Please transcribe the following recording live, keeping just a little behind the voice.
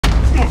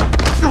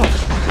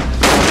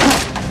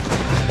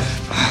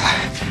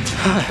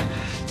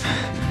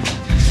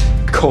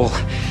Cole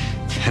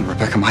and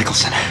Rebekah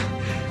Michelson,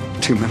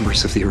 2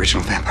 members of the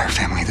original vampire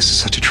family. This is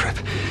such a trip.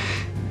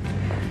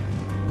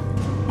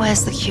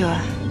 Where's the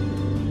cure?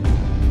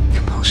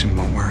 Compulsion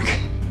won't work.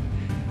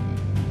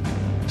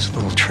 It's a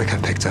little trick I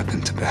picked up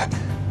in Tibet.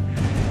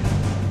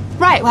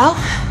 Right, well,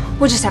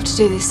 we'll just have to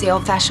do this the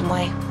old-fashioned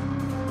way.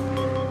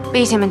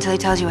 Beat him until he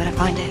tells you where to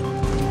find it.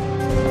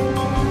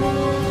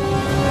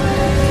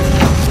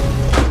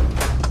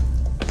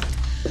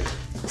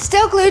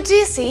 Still glued to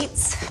your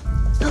seats?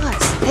 Oh,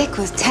 it's thick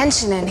with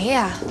tension in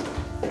here.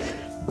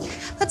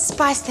 Let's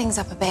spice things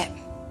up a bit.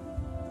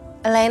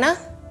 Elena,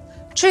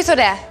 truth or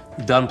dare?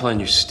 I'm done playing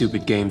your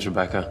stupid games,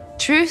 Rebekah.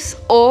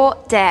 Truth or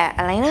dare,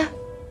 Elena?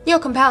 You're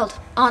compelled.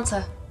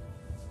 Answer.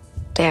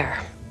 Dare.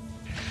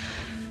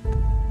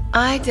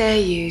 I dare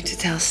you to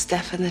tell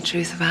Stefan the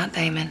truth about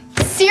Damon.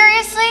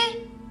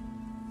 Seriously?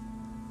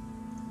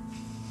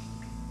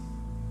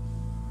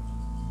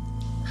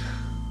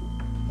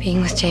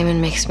 Being with Damon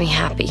makes me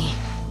happy.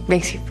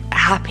 Makes you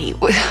happy?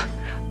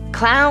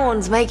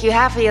 Clowns make you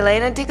happy,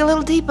 Elena. Dig a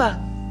little deeper.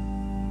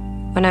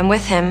 When I'm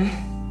with him,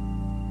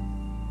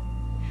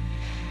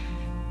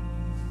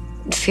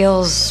 it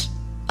feels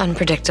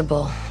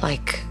unpredictable,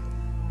 like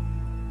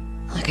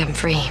I'm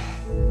free.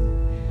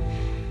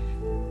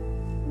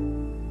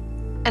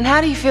 And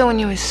how do you feel when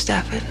you're with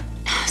Stefan?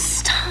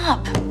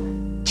 Stop.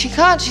 She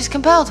can't, she's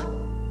compelled.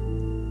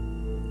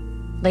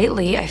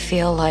 Lately, I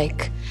feel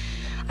like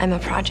I'm a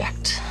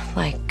project,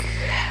 like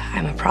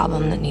I'm a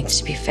problem that needs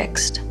to be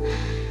fixed.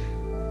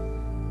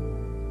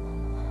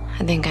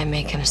 I think I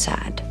make him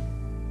sad.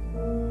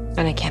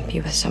 And I can't be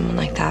with someone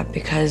like that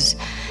because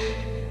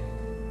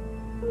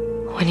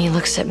when he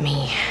looks at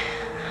me,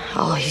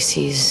 all he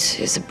sees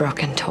is a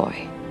broken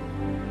toy.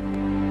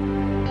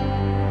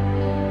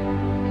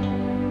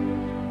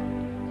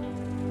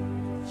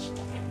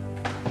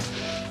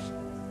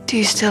 Do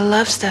you still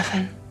love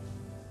Stefan?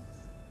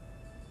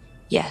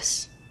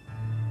 Yes.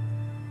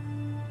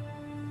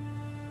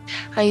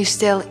 Are you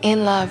still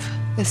in love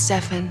with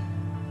Stefan?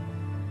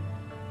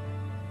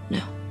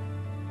 No.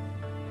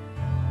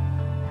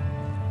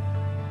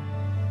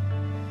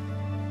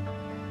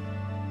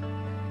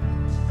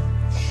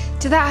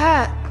 Did that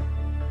hurt?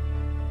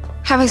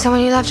 Having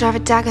someone you love drive a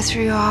dagger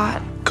through your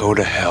heart? Go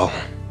to hell.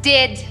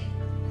 Did.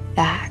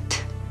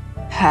 That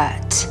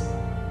hurt.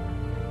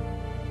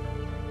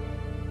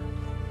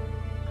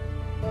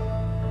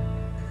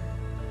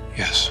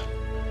 Yes.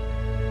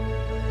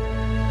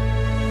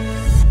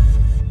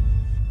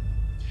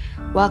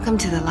 Welcome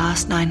to the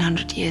last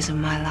 900 years of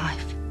my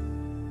life.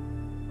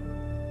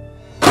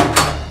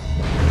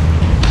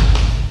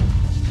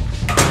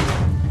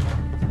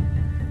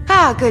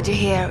 Ah, good you're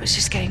here. It was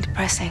just getting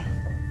depressing.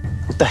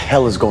 What the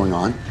hell is going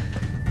on?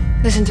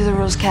 Listen to the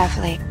rules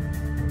carefully.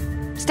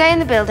 Stay in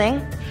the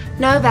building.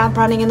 No vamp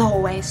running in the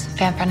hallways.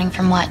 Vamp running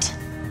from what?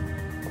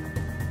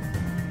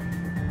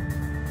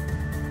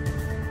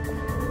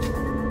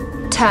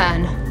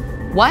 Turn.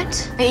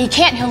 What? But you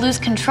can't, he'll lose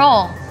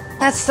control.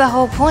 That's the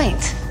whole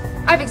point.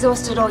 I've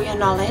exhausted all your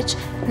knowledge.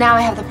 Now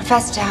I have the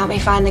professor to help me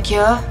find the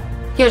cure.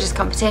 You're just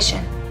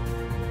competition.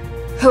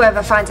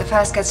 Whoever finds it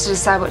first gets to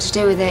decide what to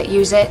do with it.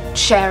 Use it,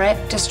 share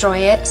it, destroy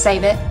it,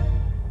 save it.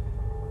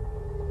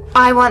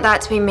 I want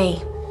that to be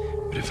me.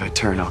 But if I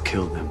turn, I'll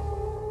kill them.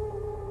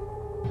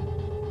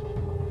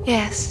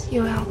 Yes,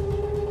 you will.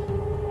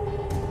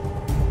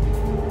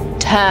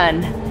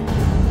 Turn.